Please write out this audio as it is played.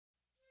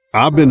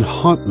I've been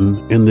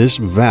hunting in this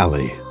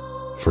valley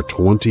for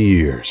 20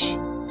 years.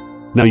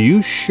 Now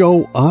you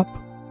show up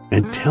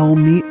and tell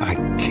me I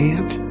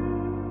can't?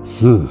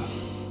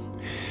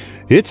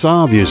 It's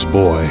obvious,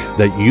 boy,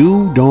 that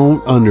you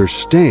don't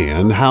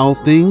understand how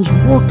things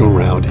work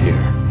around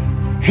here.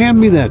 Hand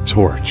me that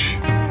torch.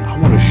 I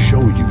want to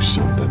show you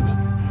something.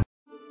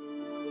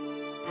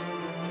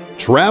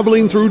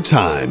 Traveling through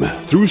time,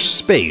 through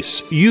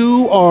space,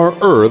 you are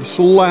Earth's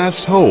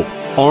last hope.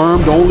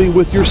 Armed only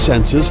with your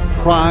senses,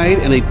 pride,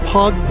 and a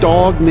pug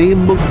dog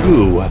named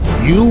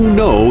Magoo, you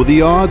know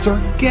the odds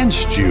are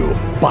against you.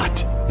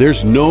 But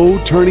there's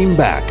no turning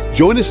back.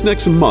 Join us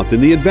next month in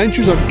the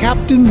adventures of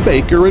Captain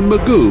Baker and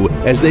Magoo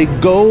as they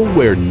go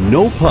where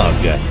no pug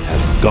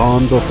has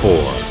gone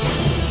before.